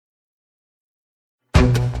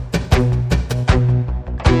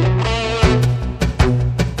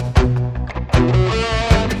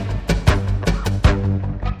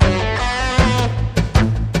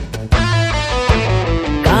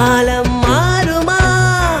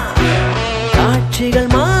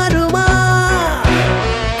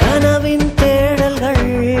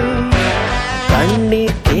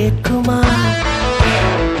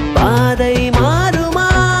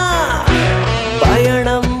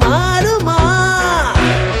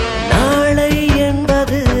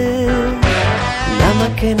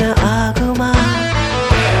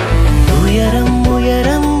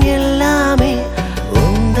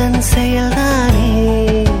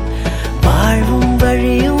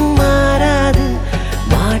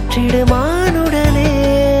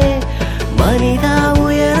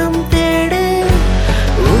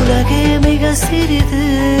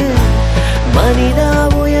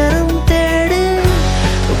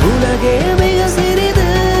உலகே மிக சிறிது.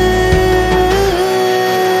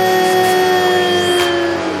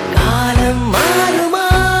 காலம் மாறுமா,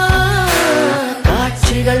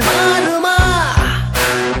 காட்சிகள் மாறுமா,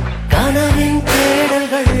 கனவின்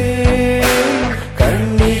தேடல்கள்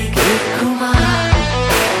கண்ணில் கேட்குமா,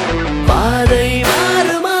 பாதை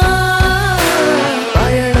மாறுமா,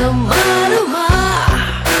 பயணம் மாறுமா,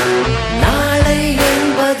 நாளை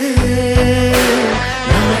என்பது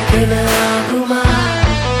நமக்கென ஆகுமா?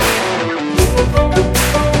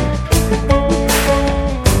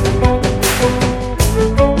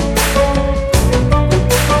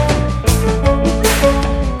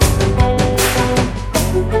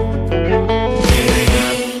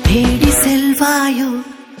 தேடி செல்வாயோ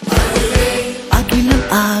அகிலம்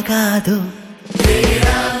ஆகாதோ,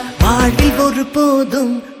 வாழ்வில் ஒரு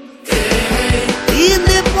போதும்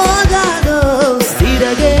தீர்ந்து போகாதோ.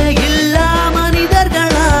 சிறகே இல்லா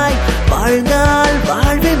மனிதர்களாய் வாழ்ந்தால்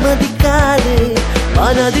வாழ்வை மதிக்காது.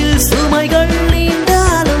 மனதில் சுமைகள்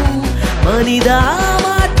நீண்டாலும் மனிதா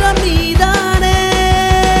மாற்றம் நீதானே.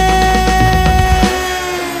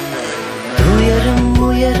 உயரும்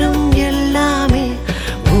உயரும் எல்லாமே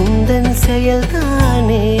உந்தன்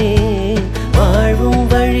செயல்தானே. வாழ்வும்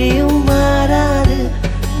வழியும் மாறாது,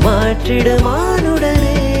 மாற்றிட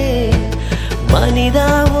மானுடனே. மனிதா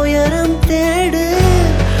உயரம் தேடு,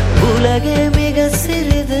 உலகே மிக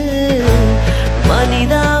சிறிது.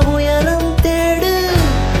 மனிதா உயரம் தேடு,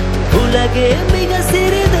 உலகே மிக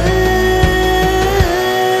சிறிது.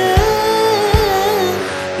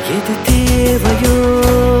 எது தேவையோ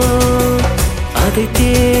அதை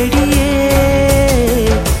தேடியே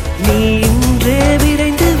நீ இன்றே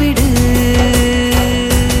விரைந்து விடு.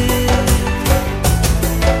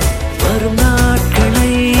 வரும்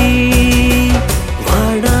நாட்களை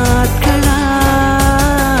வாழ்நாட்களா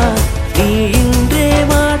நீ இன்றே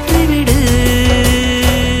மாற்றிவிடு.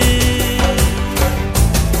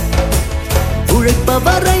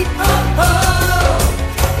 உழைப்பவரை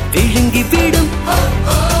விழுங்கிவிடும்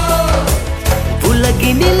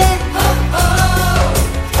உலகினிலே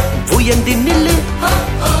உயர்ந்து நில்லு.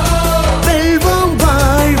 வெல்வோம்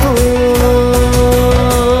வாழ்வோம்,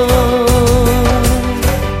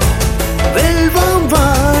 வெல்வோம்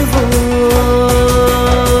வாழ்வோம்.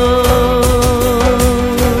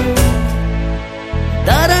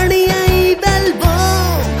 தரணியை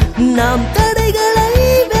வெல்வோம் நாம்.